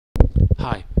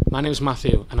Hi, my name is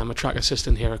Mathew and I'm a track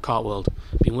assistant here at Kart.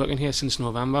 Been working here since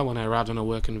November when I arrived on a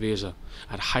working visa.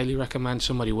 I'd highly recommend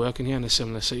somebody working here in a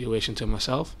similar situation to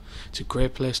myself. It's a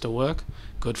great place to work,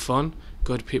 good fun,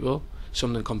 good people,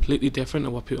 something completely different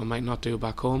than what people might not do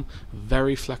back home.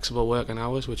 Very flexible working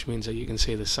hours, which means that you can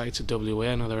see the sights of WA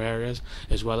and other areas,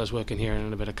 as well as working here and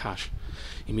earn a bit of cash.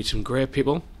 You meet some great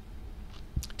people,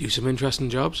 do some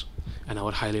interesting jobs, and I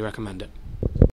would highly recommend it.